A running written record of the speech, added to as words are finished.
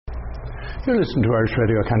You're listening to Irish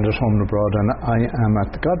Radio Canada Home and Abroad, and I am at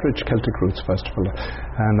the Goderich Celtic Roots Festival,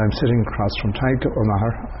 and I'm sitting across from Tadgh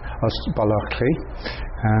ÓMeachair, Osbalachli,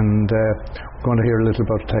 and we're going to hear a little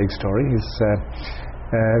about Tadgh's story. He's a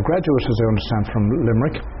graduate, as I understand, from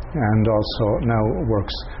Limerick, and also now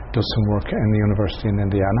does some work in the university in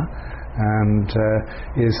Indiana, and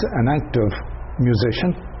is an active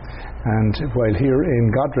musician, and while here in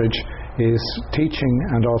Goderich is teaching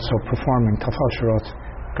and also performing.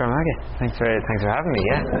 Thanks for having me.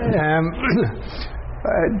 Yeah.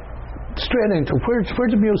 Straight into where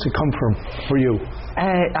did music come from for you?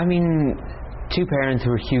 I mean, two parents who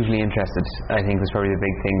were hugely interested, I think, was probably the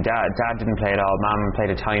big thing. Dad didn't play at all. Mum played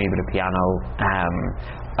a tiny bit of piano.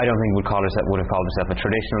 I don't think would have called herself a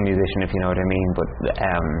traditional musician, if you know what I mean. But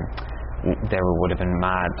there would have been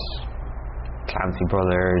mad Clancy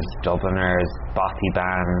Brothers, Dubliners, Bothy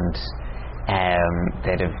Band.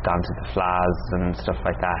 They'd have gone to the Flas and stuff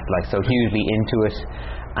like that, so hugely into it,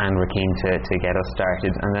 and were keen to get us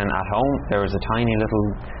started. And then at home there was a tiny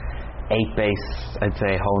little 8-bass, I'd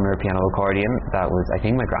say, Hohner piano accordion that was, I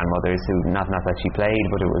think, my grandmother's, who not that she played,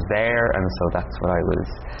 but it was there, and so that's what I was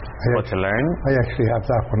supposed to learn. I actually have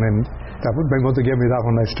that one in. My mother gave me that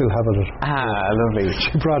one. I still have it. Lovely.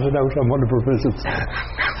 She brought it out on one of her visits.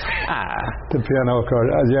 The piano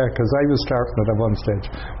accordion. Yeah, because I was starting it at one stage.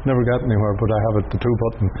 Never got anywhere, but I have it, the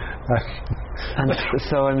 2-button. And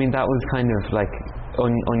so, I mean, that was kind of like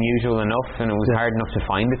unusual enough, and it was hard enough to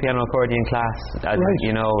find the piano accordion class, as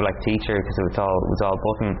you know, like teacher, because it was all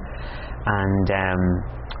button. And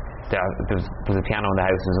there was a piano in the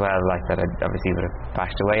house as well, like that I obviously would have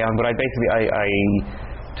bashed away on. But I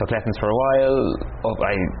took lessons for a while.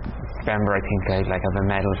 I remember, I think I have a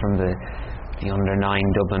medal from the under-9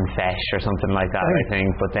 Dublin Fesh or something like that, I think.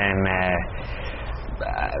 But then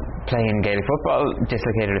playing Gaelic football,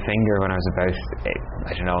 dislocated a finger when I was about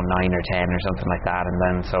 9 or 10 or something like that, and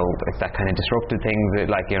then so that kind of disrupted things. It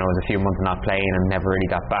was a few months not playing and never really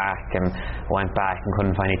got back, and went back and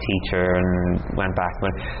couldn't find a teacher and went back.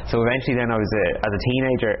 So eventually then as a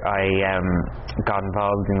teenager I got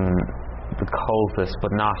involved in the cultus, but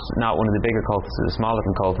not one of the bigger cultus, a small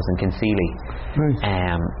little cultus in Kinseely.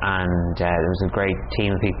 And there was a great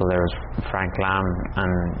team of people. There was Frank Lamb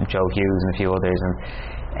and Joe Hughes and a few others,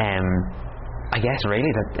 and I guess really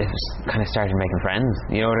that it was kind of started making friends,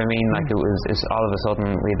 you know what I mean? Like it was all of a sudden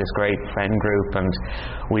we had this great friend group, and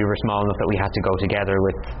we were small enough that we had to go together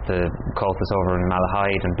with the cultus over in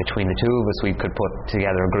Malahide, and between the two of us we could put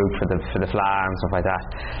together a group for the Fla and stuff like that.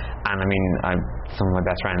 And I mean, some of my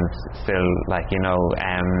best friends still,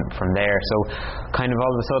 from there. So kind of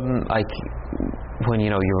all of a sudden, when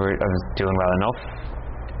I was doing well enough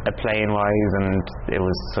playing wise, and it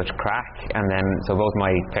was such crack. And then so both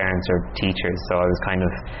my parents are teachers, so I was kind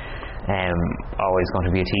of always going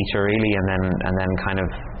to be a teacher really. And then kind of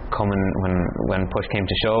coming when push came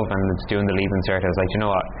to shove and doing the Leaving Cert, I was like, you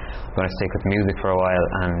know what, I'm going to stick with music for a while.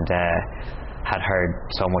 And had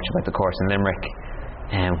heard so much about the course in Limerick,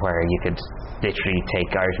 where you could literally take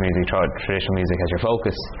Irish music, traditional music as your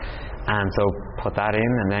focus, and so put that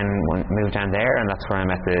in, and then moved down there, and that's where I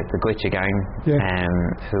met the Goderich gang,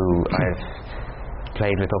 who I've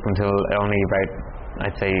played with up until only about,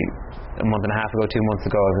 I'd say, a month and a half ago, 2 months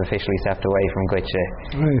ago, I've officially stepped away from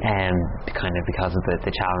Goderich, kind of because of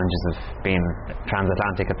the challenges of being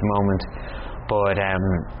transatlantic at the moment. But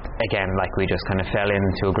again, we just kind of fell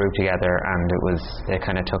into a group together, and it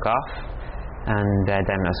kind of took off. And then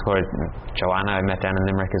I suppose Joanna I met down in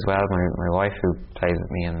Limerick as well, my wife, who plays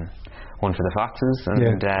with me in One for the Foxes,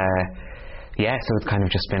 and so it's kind of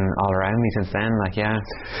just been all around me since then. A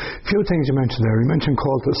few things you mentioned there. You mentioned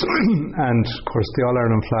cultus, and of course the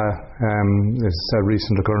All-Ireland Fla is a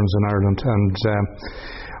recent occurrence in Ireland, and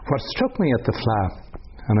what struck me at the Fla,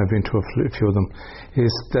 and I've been to a few of them,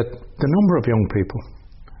 is that the number of young people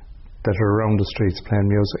that are around the streets playing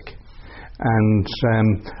music, and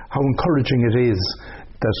how encouraging it is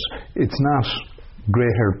that it's not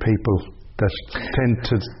grey-haired people that tend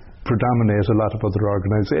to predominate a lot of other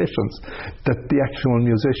organisations, that the actual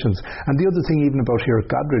musicians. And the other thing even about here at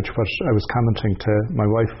Goderich, what I was commenting to my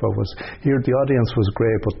wife about, was here the audience was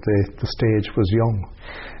grey, but the stage was young.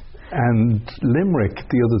 And Limerick,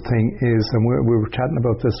 the other thing is, and we were chatting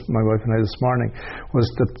about this, my wife and I, this morning, was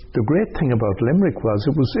that the great thing about Limerick was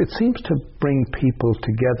it seems to bring people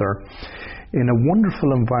together in a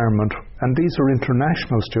wonderful environment, and these are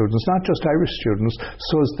international students, not just Irish students,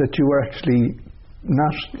 so as that you are actually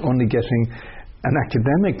not only getting an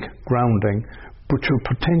academic grounding, but you're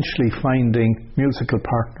potentially finding musical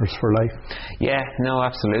partners for life. Yeah, no,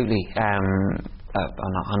 absolutely.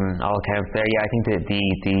 On all accounts there, I think that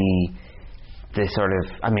the the sort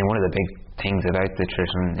of, I mean, one of the big things about the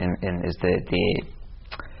tradition is the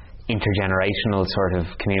intergenerational sort of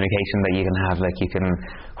communication that you can have. Like, you can,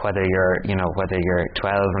 whether you're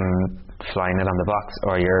 12 and flying it on the box,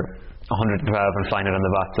 or you're 112 and flying it on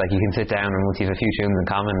the box, like, you can sit down and once you have a few tunes in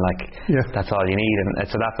common, like, that's all you need. And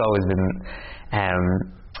so that's always been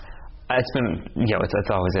it's been,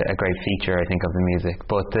 it's always a great feature, I think, of the music.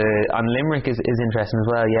 But on Limerick is interesting as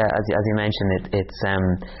well. Yeah, as you mentioned, it's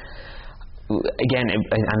again,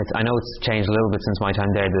 I know it's changed a little bit since my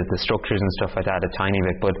time there, the structures and stuff like that a tiny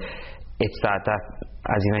bit, but it's that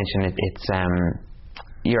as you mentioned, it's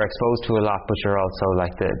you're exposed to a lot, but you're also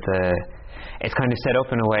like it's kind of set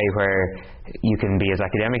up in a way where you can be as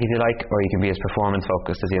academic as you like, or you can be as performance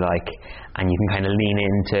focused as you like, and you can kind of lean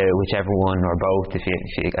into whichever one or both, if you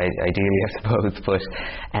ideally, I suppose. But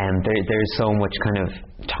there's so much kind of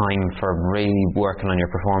time for really working on your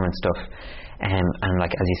performance stuff, and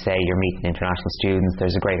like, as you say, you're meeting international students.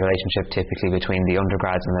 There's a great relationship typically between the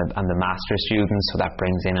undergrads and the master students, so that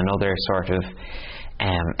brings in another sort of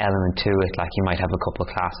element to it. Like, you might have a couple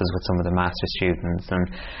of classes with some of the master students, and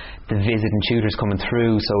the visiting tutors coming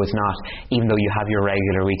through, so it's not, even though you have your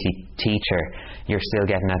regular weekly teacher, you're still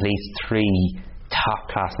getting at least 3 top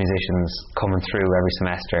class musicians coming through every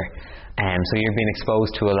semester. So you're being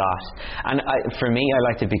exposed to a lot, and for me, I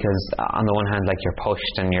liked it because on the one hand, like, you're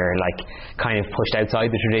pushed and you're like kind of pushed outside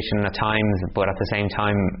the tradition at times, but at the same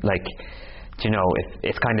time, like,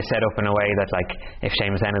 it's kind of set up in a way that, like, if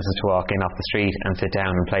Seamus Ennis was to walk in off the street and sit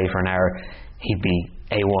down and play for an hour, he'd be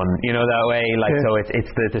A1, that way. Like, so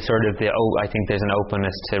it's the sort of I think there's an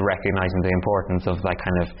openness to recognising the importance of, like,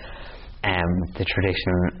 kind of the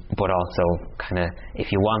tradition, but also kind of,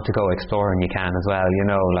 if you want to go exploring, you can as well.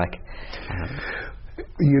 Like.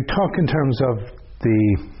 You talk in terms of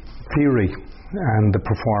the theory and the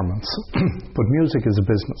performance, but music is a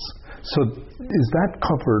business. So is that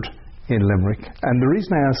covered in Limerick? And the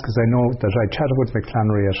reason I ask is I know that I chatted with Mick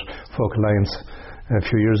Flannery at Folk Alliance a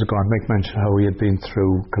few years ago, and Mick mentioned how he had been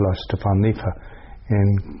through Coláiste Stefan Nifa in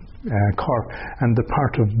Cork, and the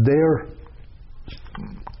part of their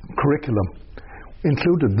curriculum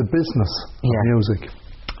included the business of music.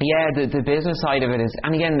 Yeah, the business side of it is,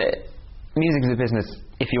 and again, music is a business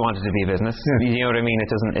if you want it to be a business. You know what I mean? It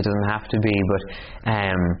doesn't have to be, but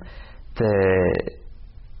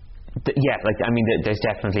there's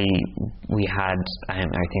definitely, we had, I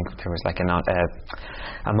think there was like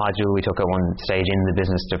a module we took at one stage in the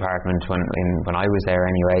business department when I was there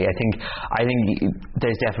anyway. I think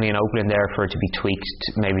there's definitely an opening there for it to be tweaked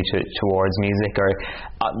maybe towards music, or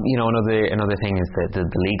another thing is the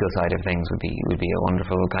legal side of things would be a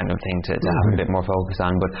wonderful kind of thing to have a bit more focus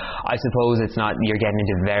on. But I suppose it's not, you're getting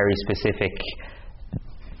into very specific,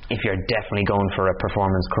 if you're definitely going for a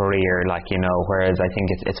performance career, whereas I think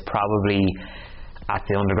it's probably at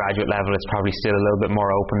the undergraduate level, it's probably still a little bit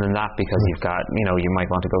more open than that, because you've got, you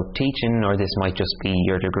might want to go teaching, or this might just be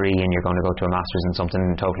your degree and you're going to go to a master's in something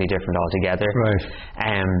totally different altogether. Right.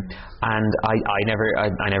 And I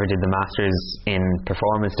never did the master's in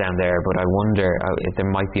performance down there, but I wonder if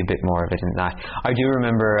there might be a bit more of it in that. I do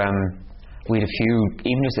remember we had a few,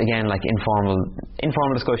 even just again like informal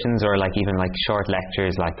discussions, or like even like short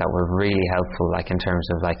lectures like that were really helpful, like in terms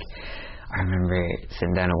of like, I remember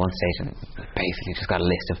sitting down at one stage and basically just got a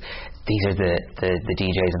list of, these are the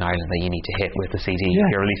DJs in Ireland that you need to hit with the CD if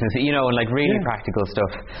you're releasing, and like really practical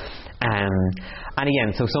stuff. And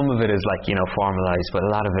again, so some of it is like, formalised, but a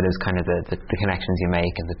lot of it is kind of the connections you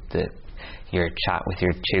make, and your chat with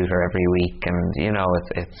your tutor every week, and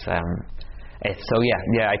I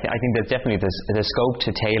think there's definitely the scope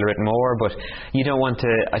to tailor it more, but you don't want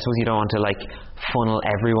to like funnel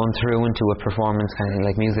everyone through into a performance kind of thing.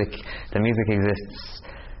 Like the music exists,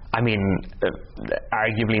 I mean,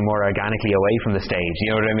 arguably more organically away from the stage. You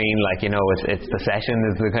know what I mean? Like, it's the session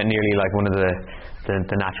is nearly like one of the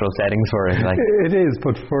natural settings for it. Like, it is,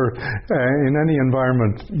 but for in any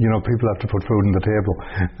environment, people have to put food on the table,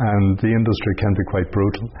 and the industry can be quite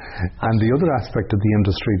brutal. And the other aspect of the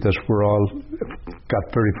industry that we're all got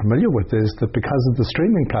very familiar with is that because of the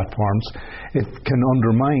streaming platforms, it can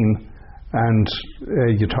undermine, and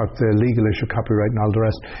you talk the legal issue, copyright and all the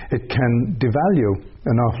rest, it can devalue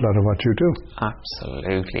an awful lot of what you do.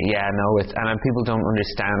 Absolutely, yeah, no, and people don't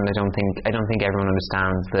understand. I don't think everyone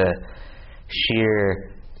understands the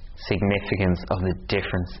sheer significance of the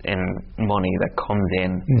difference in money that comes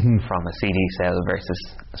in from a CD sale versus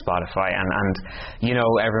Spotify, and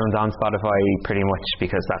everyone's on Spotify pretty much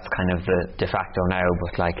because that's kind of the de facto now,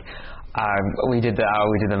 but like we did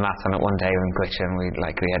the maths on it one day in Glitch, and we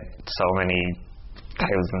had so many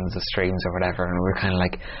thousands of streams or whatever, and we were kind of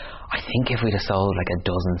like, I think if we'd have sold like a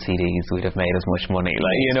dozen CDs, we'd have made as much money.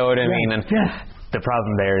 Like, you know what I mean? And the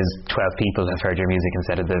problem there is 12 people have heard your music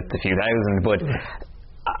instead of the few thousand. But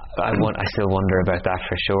I still wonder about that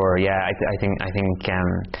for sure. Yeah, I think,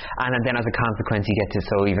 and then as a consequence, you get to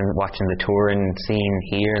even watching the touring scene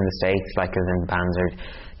here in the States, like as in the bands are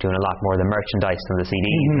doing a lot more of the merchandise than the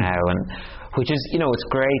CDs now, and which is, it's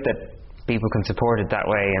great that people can support it that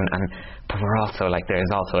way, but we're also like,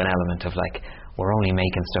 there's also an element of like, we're only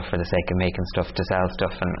making stuff for the sake of making stuff to sell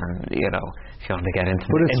stuff, and if you want to get into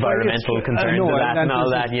environmental concerns and all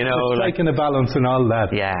that, it's striking a balance and all that.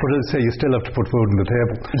 Yeah. But as I say, you still have to put food on the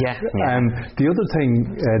table. Yeah. The other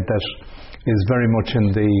thing that is very much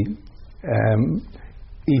in the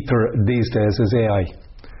ether these days is AI,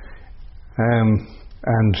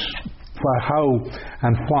 and how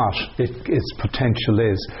and what its potential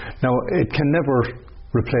is. Now, it can never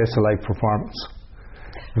replace a live performance,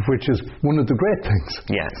 which is one of the great things.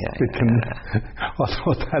 It can.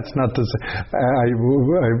 Although that's not to say, I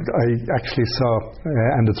actually saw,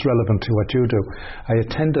 and it's relevant to what you do. I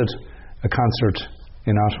attended a concert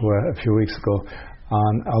in Ottawa a few weeks ago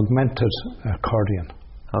on augmented accordion.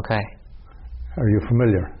 Okay. Are you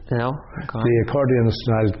familiar? No. The accordionist,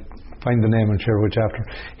 and I'll find the name and share which after.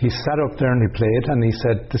 He sat up there and he played, and he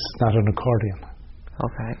said, "This is not an accordion.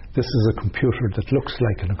 Okay. This is a computer that looks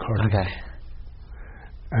like an accordion." Okay.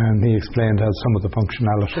 And he explained how some of the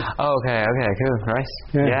functionality. Okay, cool, right.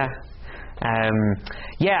 Yeah.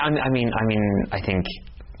 I think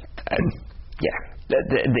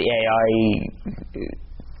the AI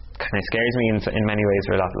kind of scares me in many ways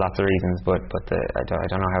for lots of reasons, but I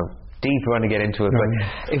don't know how deep we want to get into it. But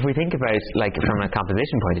if we think about like from a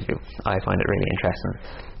composition point of view, I find it really interesting.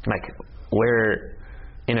 Like, we're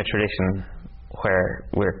in a tradition where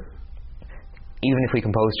even if we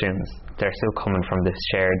compose tunes, they're still coming from this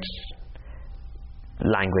shared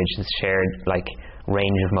language, this shared like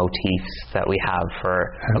range of motifs that we have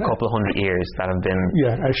for a couple of hundred years that have been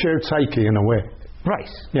a shared psyche in a way. Right.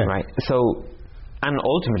 So, and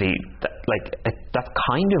ultimately, that's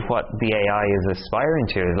kind of what the AI is aspiring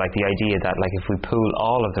to, is like the idea that like if we pool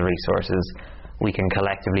all of the resources, we can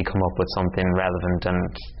collectively come up with something relevant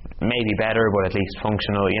and maybe better, but at least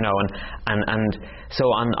functional, and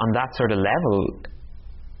so on that sort of level,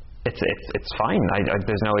 it's fine.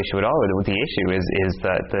 There's no issue at all with it. The issue is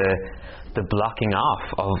that the blocking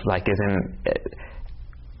off of like, as in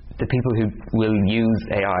the people who will use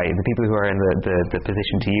AI, the people who are in the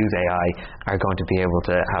position to use AI are going to be able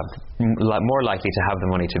to have more likely to have the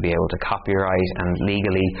money to be able to copyright and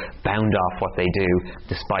legally bound off what they do,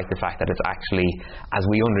 despite the fact that it's actually, as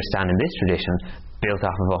we understand in this tradition, built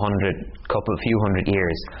off of a few hundred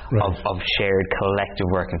years of shared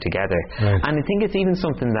collective working together. And I think it's even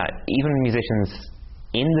something that even musicians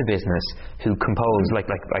in the business who compose, like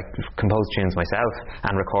compose tunes myself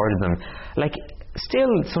and recorded them, like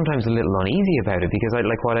still sometimes a little uneasy about it, because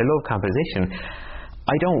while I love composition,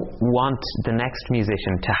 I don't want the next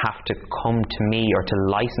musician to have to come to me or to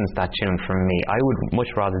license that tune from me. I would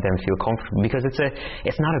much rather them feel comfortable, because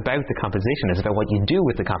it's not about the composition, it's about what you do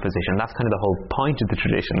with the composition. That's kind of the whole point of the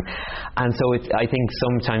tradition. And so I think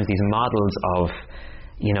sometimes these models of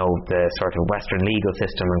the sort of Western legal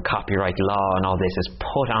system and copyright law and all this is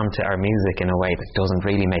put onto our music in a way that doesn't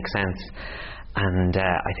really make sense. And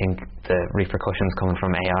I think the repercussions coming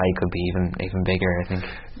from AI could be even bigger, I think.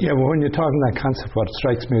 Yeah, well, when you're talking that concept, what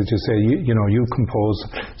strikes me is you say, you compose,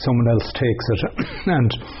 someone else takes it and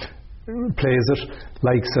plays it,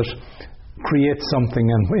 likes it, creates something,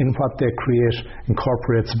 and in what they create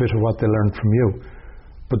incorporates a bit of what they learned from you.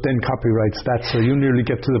 But then copyrights that, so you nearly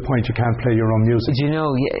get to the point you can't play your own music.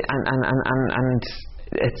 And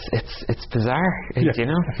it's bizarre,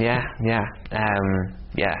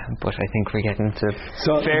 but I think we're getting to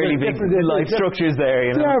fairly big life structures there,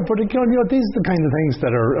 Yeah, but these are the kind of things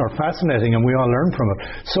that are fascinating, and we all learn from it.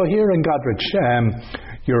 So here in Goderich,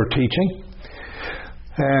 you're teaching.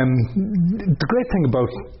 The great thing about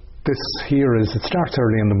this here is it starts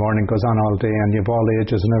early in the morning, goes on all day, and you have all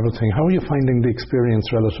ages and everything. How are you finding the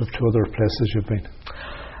experience relative to other places you've been?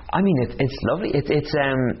 I mean, it's lovely.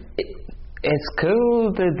 It's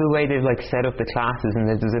cool the way they've like set up the classes, and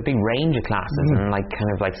there's a big range of classes, and like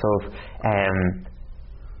kind of like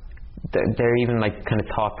they're even like kind of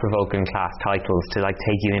thought-provoking class titles to like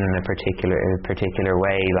take you in a particular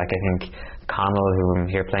way. Like I think Connell, who I'm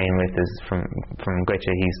here playing with, is from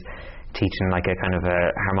Goderich. teaching like a kind of a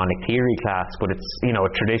harmonic theory class, but it's, you know,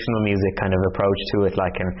 a traditional music kind of approach to it,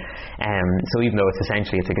 like, and so even though it's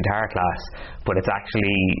essentially a guitar class, but it's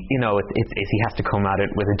actually, you know, it's he has to come at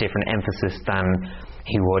it with a different emphasis than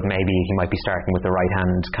he would, maybe he might be starting with the right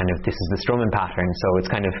hand, kind of, this is the strumming pattern, so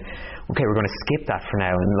it's kind of, okay, we're going to skip that for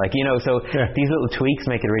now, and like, you know, so these little tweaks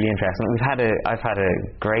make it really interesting. I've had a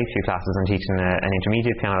great few classes. I'm teaching an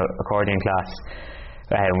intermediate piano accordion class.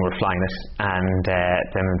 We're flying it, and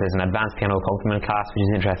then there's an advanced piano accompaniment class, which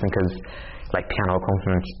is interesting because, like, piano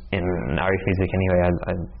accompaniment in Irish music anyway,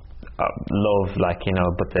 I love, like, you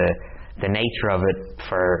know, but the nature of it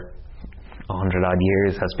for 100 odd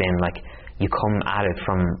years has been like, you come at it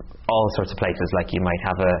from all sorts of places. Like, you might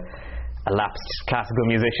have a lapsed classical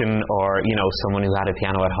musician, or, you know, someone who had a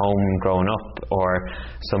piano at home growing up, or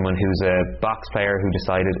someone who's a box player who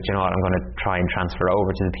decided, you know what, I'm going to try and transfer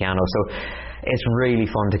over to the piano. So it's really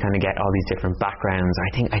fun to kind of get all these different backgrounds.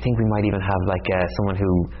 I think we might even have like someone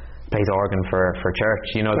who plays organ for church,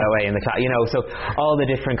 you know, that way in the class, you know, so all the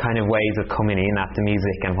different kind of ways of coming in at the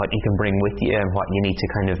music and what you can bring with you and what you need to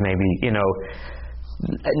kind of maybe, you know,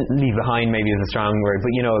 leave behind maybe is a strong word, but,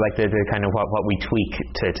 you know, like the kind of what we tweak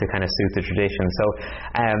to kind of suit the tradition. So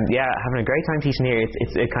yeah, having a great time teaching here.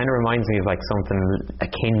 It kind of reminds me of like something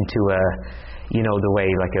akin to a, you know, the way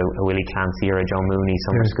like a Willie Clancy or a Joe Mooney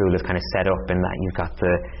summer school is kind of set up, in that you've got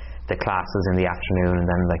the classes in the afternoon, and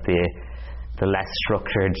then like the less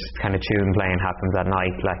structured kind of tune playing happens at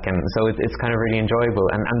night, like, and so it's kind of really enjoyable,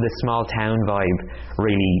 and the small town vibe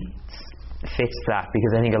really fits that,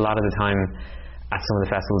 because I think a lot of the time at some of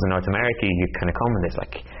the festivals in North America, you kind of come and there's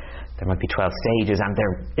like, there might be 12 stages, and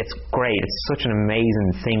it's great, it's such an amazing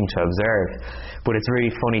thing to observe, but it's really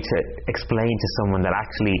funny to explain to someone that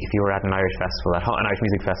actually, if you were at an Irish festival at home, an Irish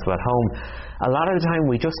music festival at home, a lot of the time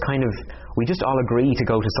we just all agree to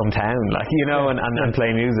go to some town, like, you know, and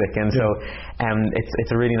play music, and so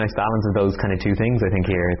it's a really nice balance of those kind of two things, I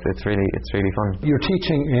think, here. It's really fun. You're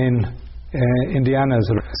teaching in Indiana, is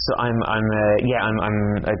it? So I'm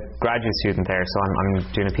a graduate student there. So I'm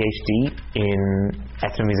doing a PhD in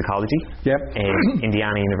ethnomusicology. In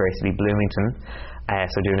Indiana University, Bloomington.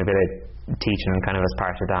 So doing a bit of teaching kind of as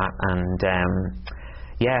part of that, and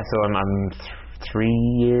so I'm 3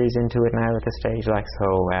 years into it now at this stage. Like, so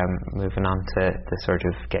moving on to sort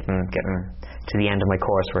of getting to the end of my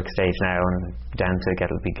coursework stage now, and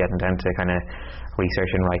be getting down to kind of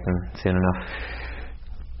research and writing soon enough.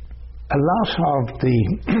 A lot of the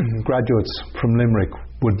graduates from Limerick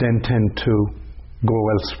would then tend to go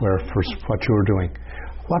elsewhere for what you were doing.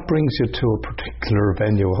 What brings you to a particular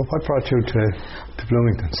venue? What brought you to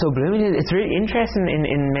Bloomington? So Bloomington, it's really interesting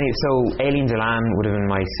in many. So Aileen Delan would have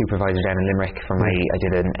been my supervisor down in Limerick for I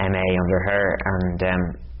did an MA under her, and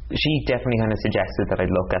she definitely kind of suggested that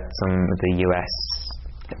I'd look at some of the US,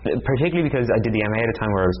 particularly because I did the MA at a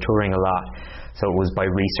time where I was touring a lot. So it was by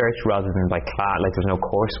research rather than by class, like there's no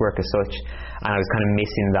coursework as such, and I was kind of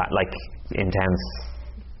missing that like intense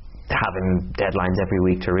having deadlines every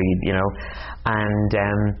week to read, you know, and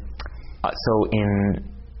so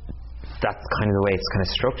that's kind of the way it's kind of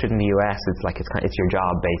structured in the US. It's like it's your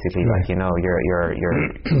job basically, like, you know,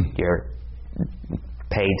 you're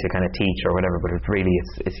paid to kind of teach or whatever, but it's really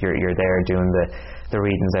you're there doing the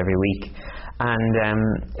readings every week. And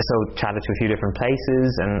so chatted to a few different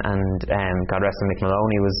places, and God rest him, Mick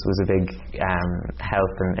Maloney was a big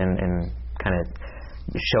help in kind of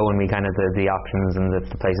showing me kind of the options and the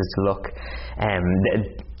places to look.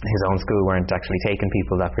 His own school weren't actually taking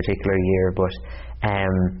people that particular year, but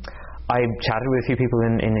I chatted with a few people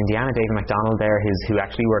in Indiana. David MacDonald there, who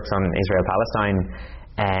actually works on Israel-Palestine,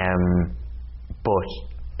 but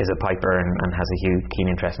is a piper and has a huge keen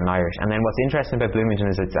interest in Irish. And then what's interesting about Bloomington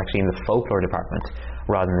is it's actually in the folklore department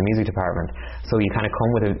rather than the music department. So you kind of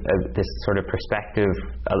come with this sort of perspective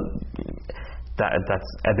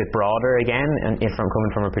that's a bit broader again, and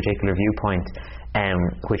coming from a particular viewpoint,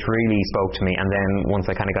 which really spoke to me. And then once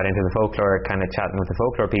I kind of got into the folklore, kind of chatting with the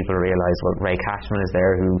folklore people, I realised, well, Ray Cashman is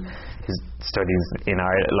there, who studies in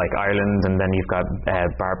Ireland, and then you've got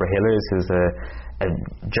Barbara Hillers, who's a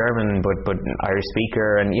German but Irish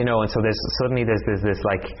speaker, and you know, and so there's this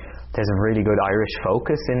like there's a really good Irish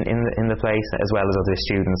focus in the place, as well as other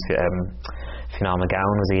students. Fionnán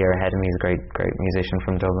McGowan was a year ahead of me. He's a great musician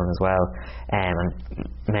from Dublin as well, and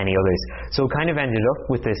many others. So it kind of ended up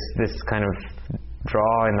with this kind of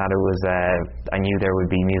draw, in that it was I knew there would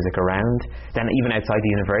be music around. Then even outside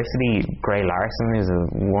the university, Gray Larson is a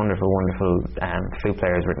wonderful flute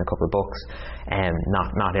player, has written a couple of books,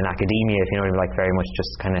 not in academia, if you know what I mean, like very much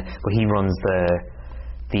just kind of, but he runs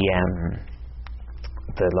the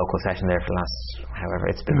the local session there for the last,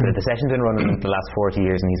 however, the session's been running the last 40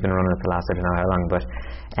 years, and he's been running it the last I don't know how long, but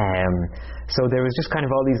so there was just kind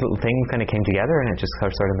of all these little things kind of came together, and it just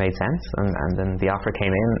sort of made sense, and then the offer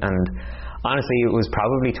came in, and honestly it was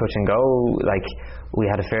probably touch and go. Like, we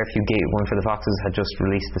had a fair few gigs. One for the Foxes had just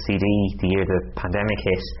released the CD the year the pandemic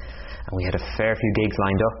hit, and we had a fair few gigs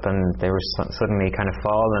lined up, and they were suddenly kind of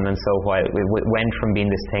fallen, and so while it went from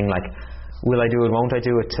being this thing like, will I do it, won't I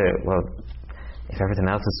do it, to, well, if everything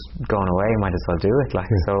else is going away, might as well do it. Like,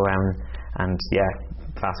 so, and yeah,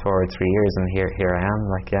 fast forward 3 years, and here I am.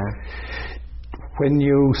 Like, yeah. When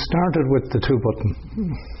you started with the 2-button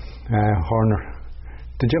Horner,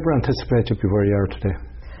 did you ever anticipate you'd be where you are today?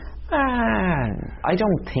 I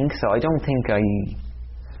don't think so. I don't think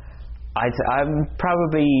I'm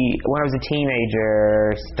probably, when I was a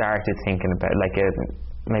teenager, started thinking about, like,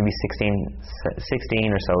 maybe 16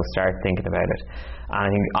 or so, started thinking about it. And I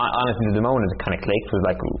think, honestly, the moment it kind of clicked was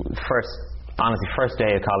like first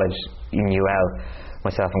day of college in UL.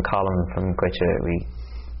 Myself and Colin from Goderich,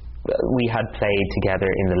 we had played together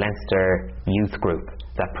in the Leinster youth group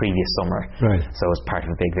that previous summer. Right. So it was part of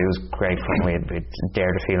a big, it was great fun. We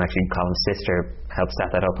dared to feel, actually Colin's sister helped set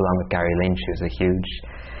that up along with Gary Lynch, who's a huge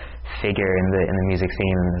figure in the music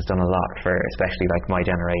scene and has done a lot for especially like my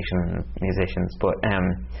generation musicians. But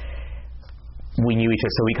we knew each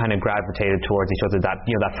other, so we kind of gravitated towards each other. That,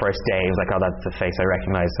 you know, that first day, it was like, oh, that's the face I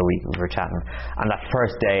recognise. So we were chatting, and that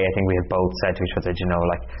first day, I think we had both said to each other, you know,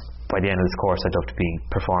 like, by the end of this course, I'd love to be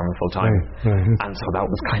performing full time. Right. And so that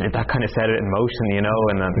was kind of set it in motion, you know.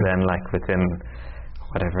 And then like within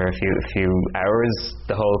whatever a few hours,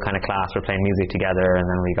 the whole kind of class were playing music together, and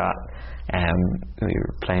then we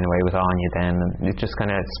were playing away with Anya then, and it just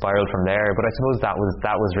kind of spiraled from there. But I suppose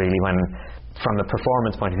that was really when, from a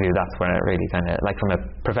performance point of view, that's where it really kind of, like, from a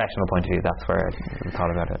professional point of view, that's where I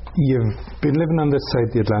thought about it. You've been living on this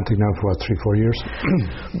side of the Atlantic now for what, 3-4 years?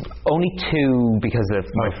 Only 2, because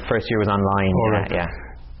my first year was online. Right. Yeah.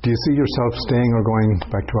 Do you see yourself staying or going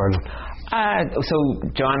back to Ireland? So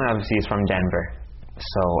John obviously is from Denver,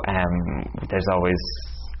 so there's always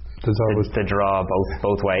the draw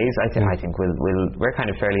both ways. I think we're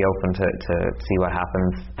kind of fairly open to see what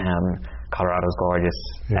happens. Colorado's gorgeous.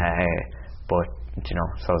 But, you know,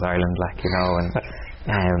 so is Ireland, like, you know, and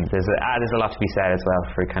there's a lot to be said as well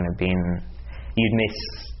for kind of being, you'd miss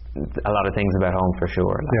a lot of things about home for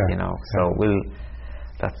sure, like, you know. So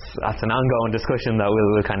that's an ongoing discussion that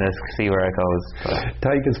we'll kind of see where it goes.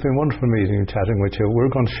 Tadgh, it's been wonderful meeting and chatting with you. We're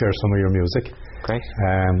going to share some of your music. Great.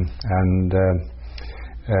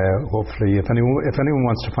 Hopefully, if anyone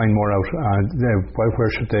wants to find more out, where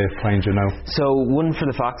should they find you now? So,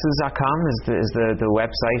 oneforthefoxes.com is the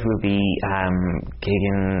website. We'll be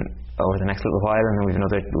gigging over the next little while, and then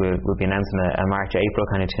we'll be announcing a March-April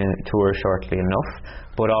kind of tour shortly enough.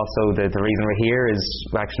 But also the reason we're here is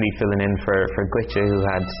we're actually filling in for Goderich, who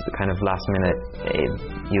had kind of last minute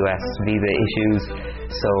US visa issues.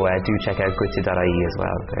 So do check out goderich.ie as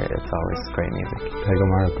well. It's always great music. Tadgh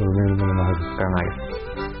ÓMeachair.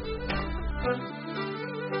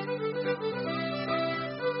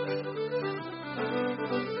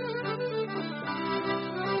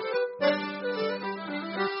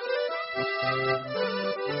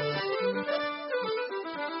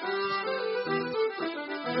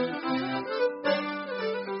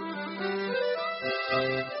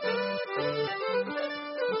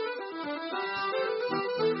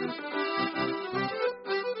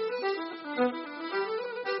 Thank you.